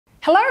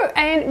Hello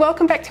and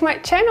welcome back to my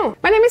channel.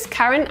 My name is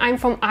Karen, I'm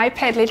from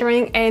iPad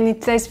Lettering, and in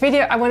today's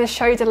video I want to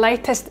show you the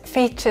latest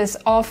features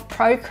of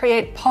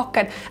Procreate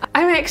Pocket.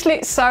 I'm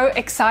actually so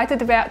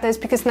excited about this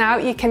because now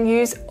you can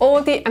use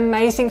all the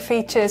amazing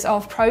features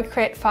of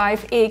Procreate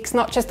 5X,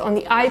 not just on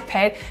the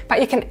iPad, but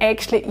you can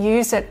actually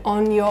use it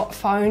on your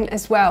phone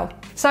as well.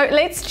 So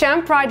let's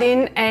jump right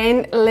in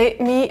and let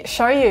me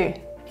show you.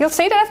 You'll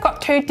see that I've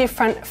got two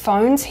different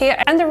phones here,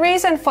 and the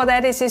reason for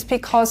that is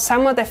because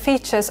some of the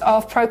features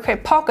of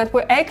Procreate Pocket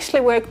will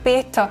actually work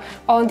better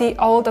on the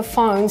older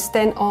phones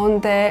than on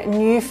the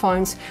new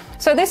phones.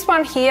 So this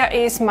one here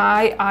is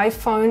my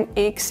iPhone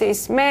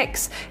XS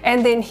Max,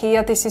 and then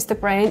here this is the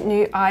brand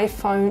new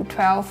iPhone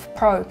 12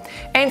 Pro.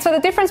 And so the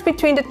difference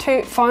between the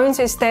two phones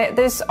is that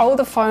this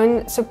older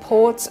phone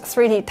supports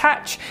 3D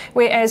touch,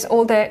 whereas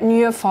all the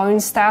newer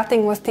phones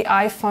starting with the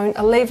iPhone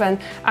 11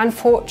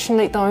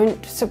 unfortunately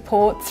don't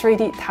support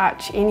 3D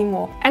touch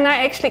anymore. And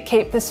I actually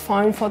keep this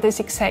phone for this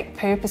exact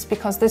purpose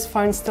because this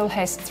phone still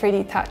has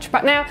 3D touch.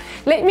 But now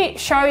let me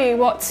show you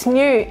what's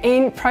new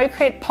in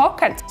Procreate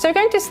Pocket. So we're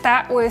going to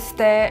start with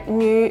the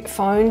new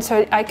phone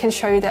so I can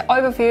show you the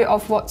overview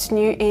of what's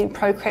new in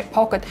Procreate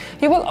Pocket.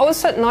 You will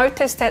also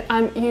notice that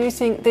I'm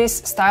using this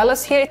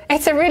stylus here.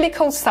 It's a really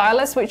cool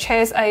stylus which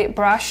has a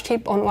brush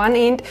tip on one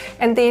end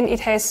and then it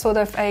has sort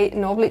of a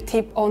knobbly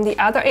tip on the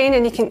other end,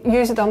 and you can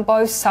use it on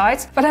both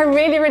sides. But I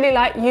really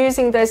like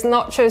using this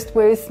not just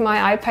with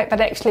my iPad but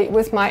actually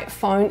with my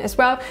phone as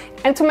well.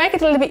 And to make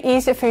it a little bit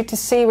easier for you to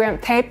see where I'm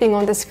tapping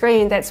on the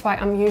screen, that's why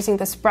I'm using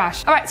this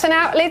brush. Alright, so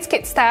now let's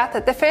get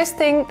started. The first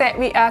thing that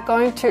we are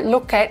going to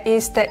look at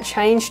is that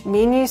changed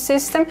menu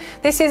system.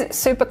 This is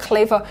super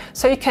clever.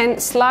 So you can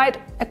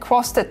slide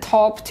across the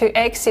top to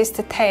access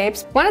the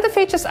tabs. One of the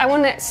features I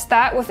want to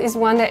start with is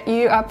one that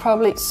you are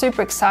probably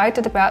super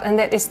excited about, and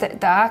that is the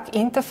dark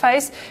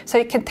interface. So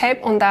you can tap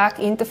on dark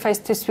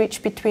interface to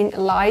switch between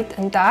light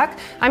and dark.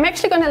 I'm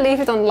actually going to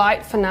leave it on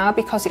light for now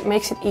because it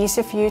makes it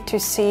easier for you to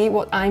see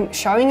what I'm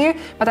showing you,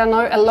 but I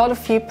know a lot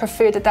of you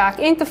prefer the dark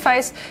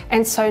interface,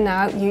 and so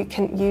now you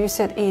can use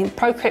it in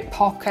Procreate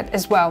Pocket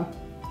as well.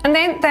 And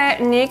then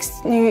the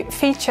next new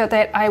feature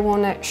that I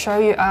want to show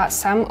you are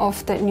some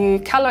of the new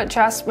color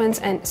adjustments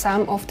and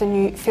some of the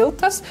new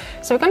filters.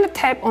 So we're going to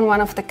tap on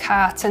one of the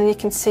cards and you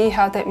can see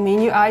how the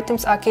menu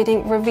items are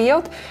getting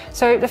revealed.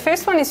 So the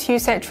first one is hue,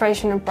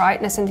 saturation and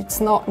brightness, and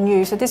it's not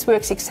new. So this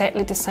works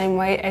exactly the same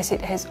way as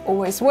it has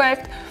always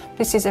worked.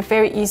 This is a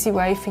very easy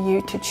way for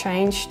you to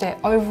change the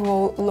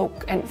overall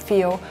look and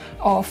feel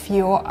of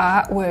your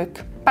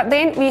artwork. But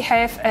then we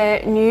have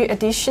a new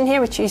addition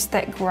here, which is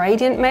the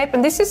gradient map,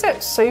 and this is a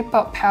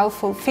super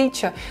powerful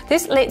feature.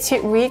 This lets you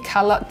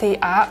recolor the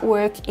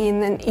artwork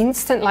in an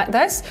instant like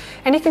this,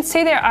 and you can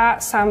see there are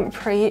some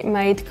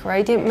pre-made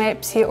gradient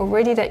maps here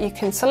already that you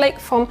can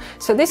select from.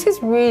 So this is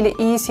really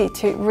easy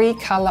to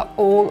recolor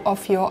all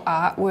of your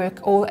artwork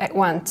all at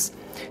once.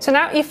 So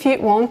now if you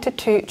wanted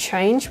to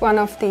change one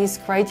of these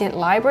gradient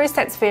libraries,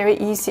 that's very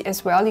easy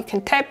as well. You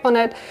can tap on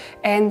it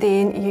and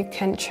then you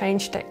can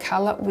change the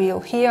color wheel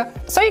here.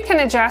 So you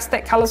can adjust the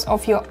colors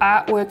of your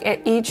artwork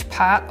at each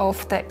part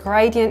of the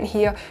gradient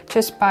here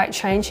just by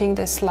changing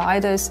the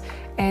sliders,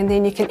 and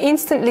then you can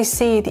instantly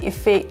see the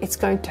effect it's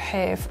going to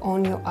have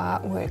on your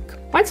artwork.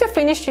 Once you're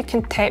finished, you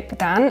can tap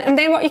done, and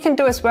then what you can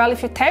do as well,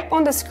 if you tap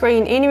on the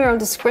screen, anywhere on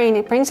the screen,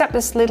 it brings up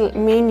this little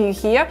menu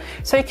here.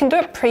 So you can do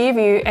a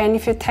preview, and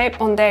if you tap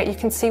on that, you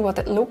can see what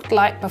it looked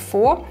like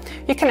before.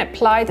 You can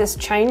apply this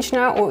change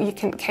now, or you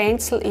can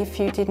cancel if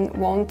you didn't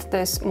want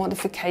this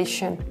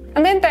modification.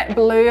 And then that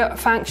blur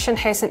function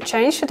hasn't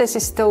changed, so this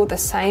is still the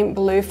same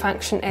blur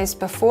function as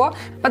before.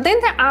 But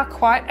then there are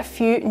quite a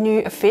few new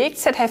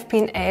effects that have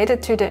been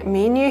added to the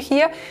menu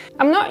here.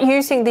 I'm not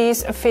using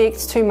these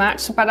effects too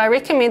much, but I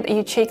recommend that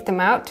you check them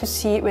out to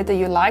see whether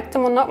you like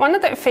them or not. One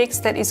of the effects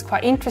that is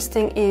quite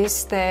interesting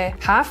is the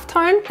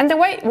halftone. And the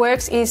way it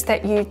works is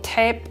that you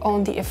tap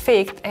on the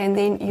effect and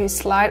then you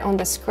slide on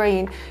the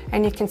screen,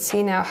 and you can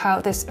see now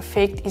how this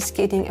effect is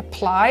getting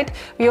applied.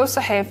 We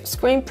also have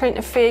screen print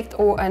effect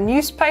or a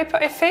newspaper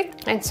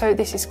effect, and so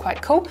this is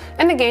quite cool.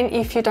 And again,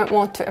 if you don't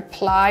want to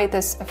apply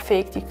this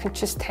effect, you can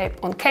just tap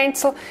on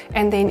cancel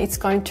and then it's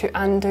going to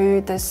undo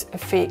this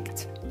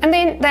effect. And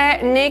then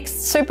the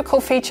next super cool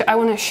feature I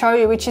want to show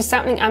you, which is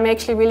something I'm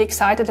actually really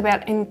excited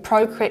about in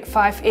Procreate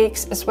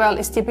 5X as well,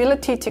 is the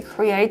ability to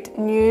create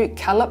new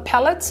color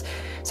palettes.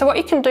 So what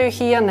you can do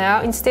here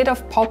now, instead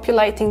of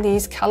populating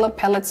these color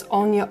palettes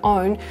on your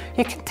own,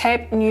 you can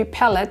tap new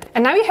palette,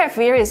 and now you have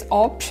various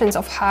options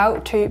of how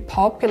to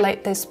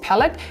populate this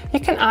palette.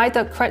 You can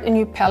either create a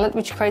new palette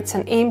which creates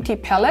an empty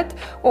palette,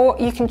 or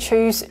you can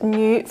choose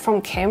new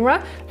from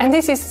camera. And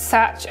this is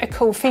such a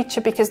cool feature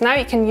because now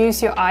you can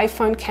use your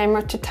iPhone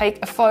camera to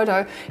take a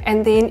photo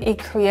and then it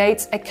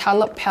creates a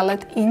color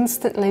palette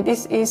instantly.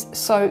 This is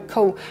so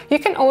cool. You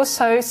can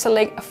also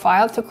select a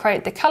file to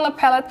create the color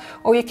palette,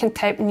 or you can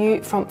tap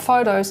new from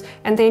photos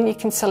and then you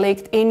can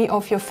select any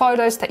of your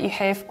photos that you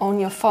have on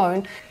your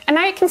phone. And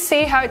now you can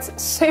see how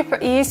it's super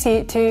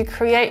easy to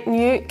create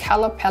new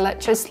color palette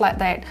just like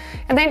that.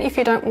 And then if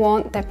you don't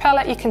want the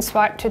palette, you can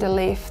swipe to the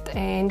left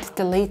and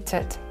delete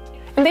it.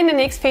 And then the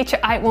next feature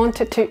I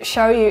wanted to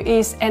show you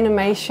is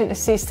Animation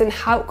Assistant.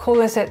 How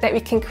cool is it that we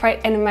can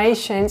create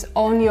animations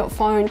on your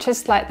phone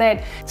just like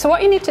that? So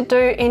what you need to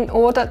do in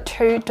order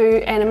to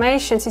do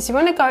animations is you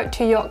want to go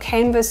to your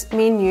canvas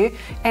menu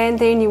and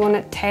then you want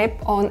to tap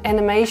on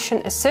Animation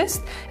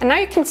Assist. And now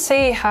you can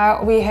see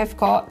how we have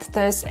got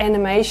this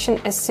Animation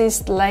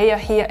Assist layer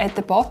here at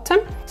the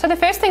bottom. So the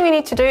first thing we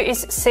need to do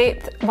is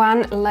set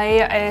one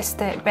layer as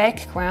the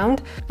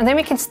background, and then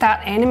we can start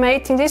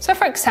animating this. So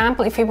for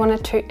example, if we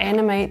wanted to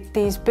animate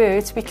these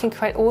birds, we can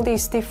create all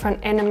these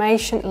different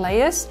animation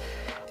layers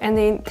and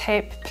then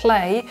tap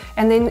play,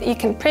 and then you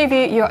can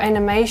preview your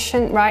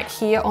animation right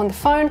here on the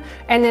phone.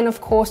 And then of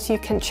course you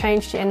can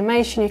change the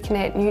animation, you can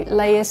add new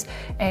layers,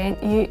 and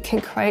you can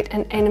create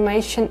an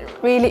animation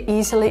really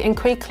easily and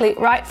quickly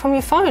right from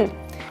your phone.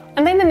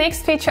 And then the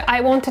next feature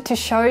I wanted to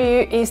show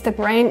you is the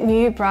brand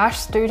new Brush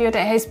Studio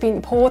that has been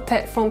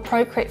ported from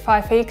Procreate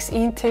 5X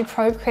into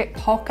Procreate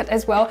Pocket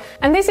as well.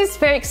 And this is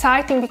very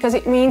exciting because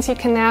it means you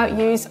can now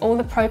use all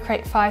the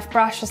Procreate 5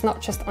 brushes,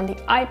 not just on the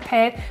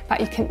iPad, but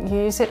you can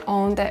use it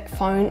on the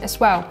phone as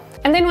well.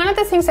 And then one of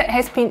the things that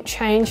has been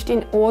changed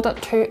in order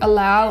to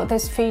allow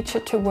this feature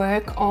to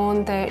work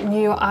on the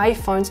newer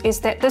iPhones is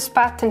that this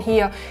button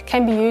here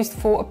can be used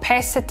for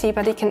opacity,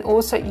 but it can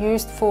also be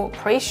used for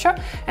pressure.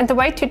 And the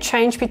way to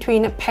change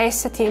between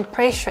opacity and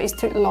pressure is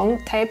to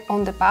long tap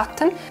on the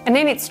button, and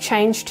then it's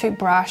changed to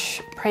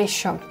brush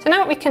pressure. So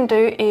now what we can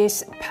do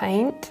is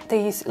paint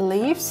these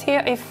leaves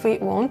here if we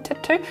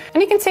wanted to.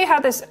 And you can see how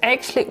this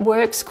actually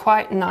works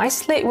quite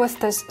nicely with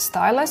this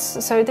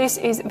stylus. So this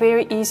is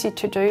very easy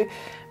to do.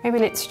 Maybe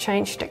let's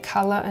change the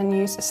color and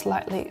use a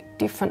slightly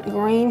different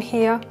green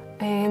here.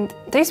 And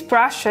these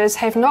brushes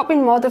have not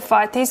been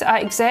modified. These are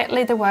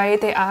exactly the way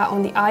they are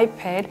on the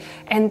iPad,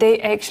 and they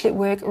actually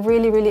work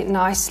really, really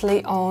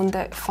nicely on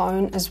the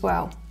phone as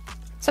well.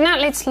 So now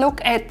let's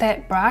look at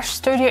the Brush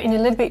Studio in a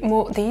little bit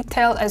more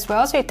detail as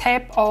well. So you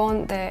tap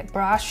on the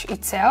brush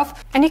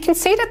itself and you can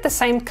see that the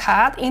same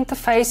card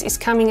interface is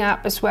coming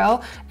up as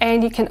well.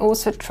 And you can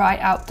also try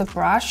out the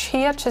brush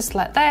here just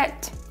like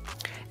that.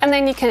 And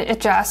then you can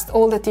adjust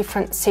all the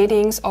different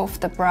settings of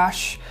the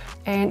brush,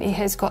 and it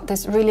has got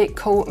this really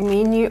cool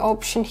menu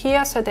option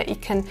here so that you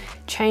can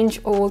change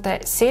all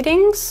the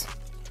settings.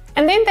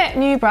 And then that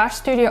new Brush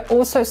Studio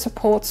also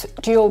supports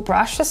dual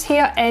brushes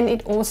here, and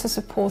it also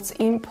supports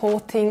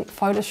importing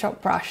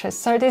Photoshop brushes.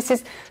 So this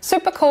is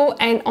super cool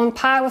and on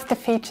par with the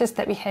features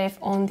that we have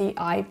on the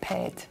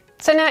iPad.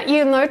 So now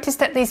you'll notice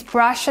that these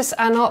brushes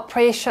are not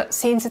pressure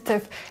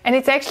sensitive, and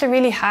it's actually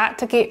really hard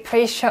to get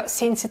pressure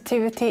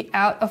sensitivity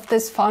out of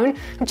this phone.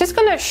 I'm just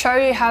going to show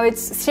you how it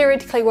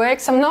theoretically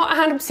works. I'm not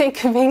 100%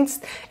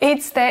 convinced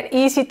it's that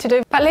easy to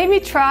do, but let me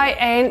try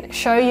and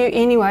show you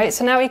anyway.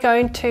 So now we're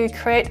going to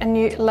create a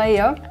new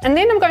layer, and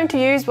then I'm going to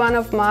use one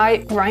of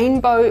my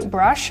rainbow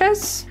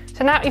brushes.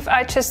 So now if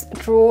I just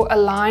draw a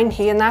line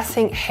here,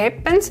 nothing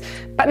happens.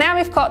 But now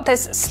we've got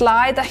this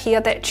slider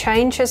here that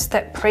changes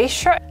the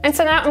pressure. And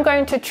so now I'm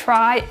going to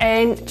try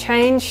and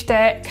change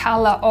the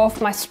color of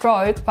my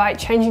stroke by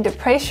changing the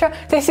pressure.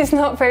 This is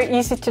not very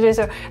easy to do,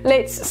 so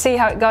let's see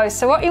how it goes.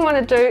 So what you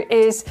want to do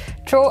is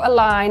draw a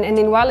line, and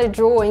then while you're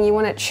drawing, you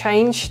want to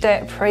change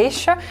the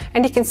pressure.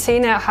 And you can see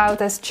now how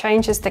this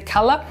changes the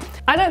color.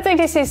 I don't think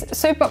this is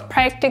super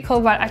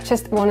practical, but I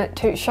just wanted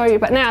to show you.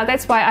 But now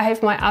that's why I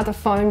have my other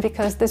phone,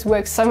 because this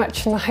works so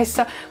much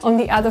nicer on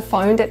the other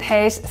phone that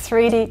has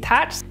 3D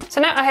touch.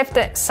 So now I have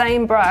the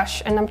same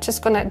brush, and I'm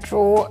just going to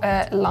draw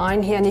a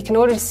line here, and you can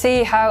already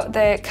see how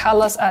the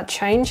colors are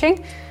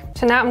changing.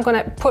 So now I'm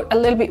going to put a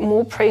little bit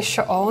more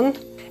pressure on,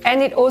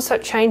 and it also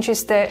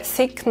changes the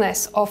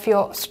thickness of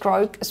your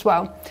stroke as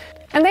well.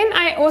 And then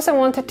I also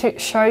wanted to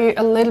show you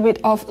a little bit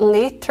of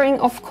lettering,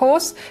 of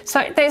course.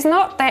 So there's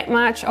not that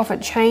much of a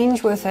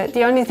change with it.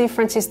 The only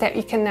difference is that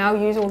you can now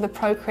use all the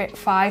Procreate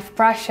 5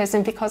 brushes,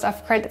 and because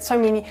I've created so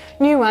many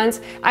new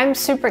ones, I'm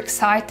super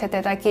excited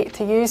that I get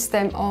to use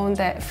them on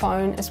the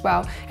phone as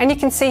well. And you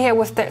can see here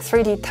with that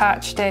 3D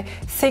touch, the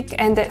thick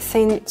and the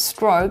thin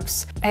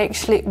strokes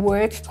actually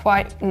work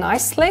quite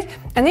nicely.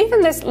 And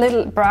even this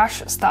little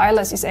brush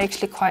stylus is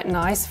actually quite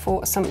nice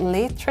for some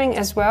lettering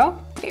as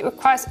well. It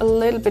requires a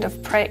little bit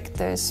of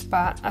practice,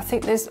 but I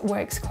think this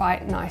works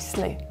quite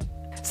nicely.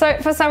 So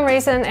for some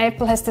reason,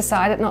 Apple has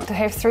decided not to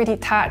have 3D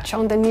touch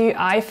on the new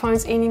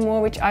iPhones anymore,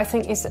 which I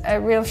think is a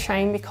real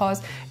shame,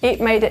 because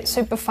it made it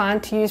super fun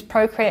to use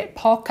Procreate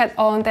Pocket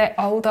on their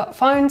older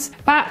phones.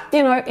 But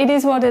you know, it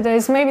is what it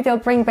is. Maybe they'll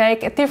bring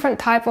back a different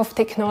type of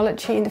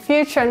technology in the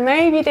future, and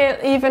maybe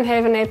they'll even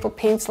have an Apple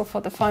Pencil for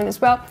the phone as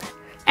well.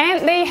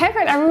 And there you have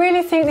it. I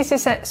really think this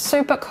is a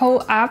super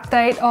cool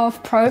update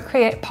of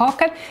Procreate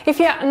Pocket. If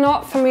you're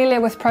not familiar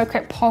with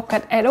Procreate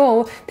Pocket at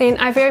all, then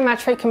I very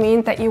much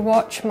recommend that you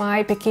watch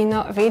my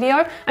beginner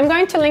video. I'm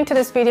going to link to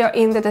this video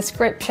in the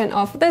description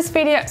of this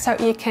video so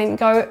you can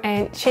go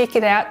and check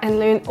it out and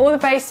learn all the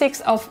basics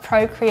of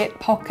Procreate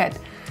Pocket.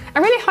 I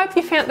really hope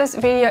you found this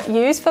video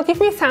useful. Give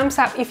me a thumbs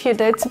up if you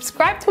did.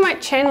 Subscribe to my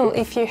channel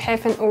if you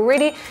haven't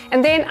already.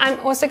 And then I'm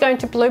also going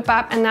to loop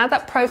up another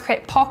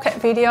Procreate Pocket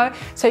video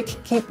so you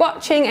can keep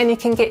watching and you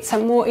can get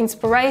some more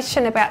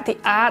inspiration about the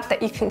art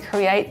that you can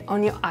create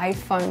on your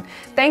iPhone.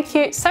 Thank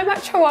you so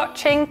much for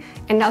watching,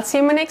 and I'll see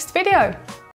you in my next video.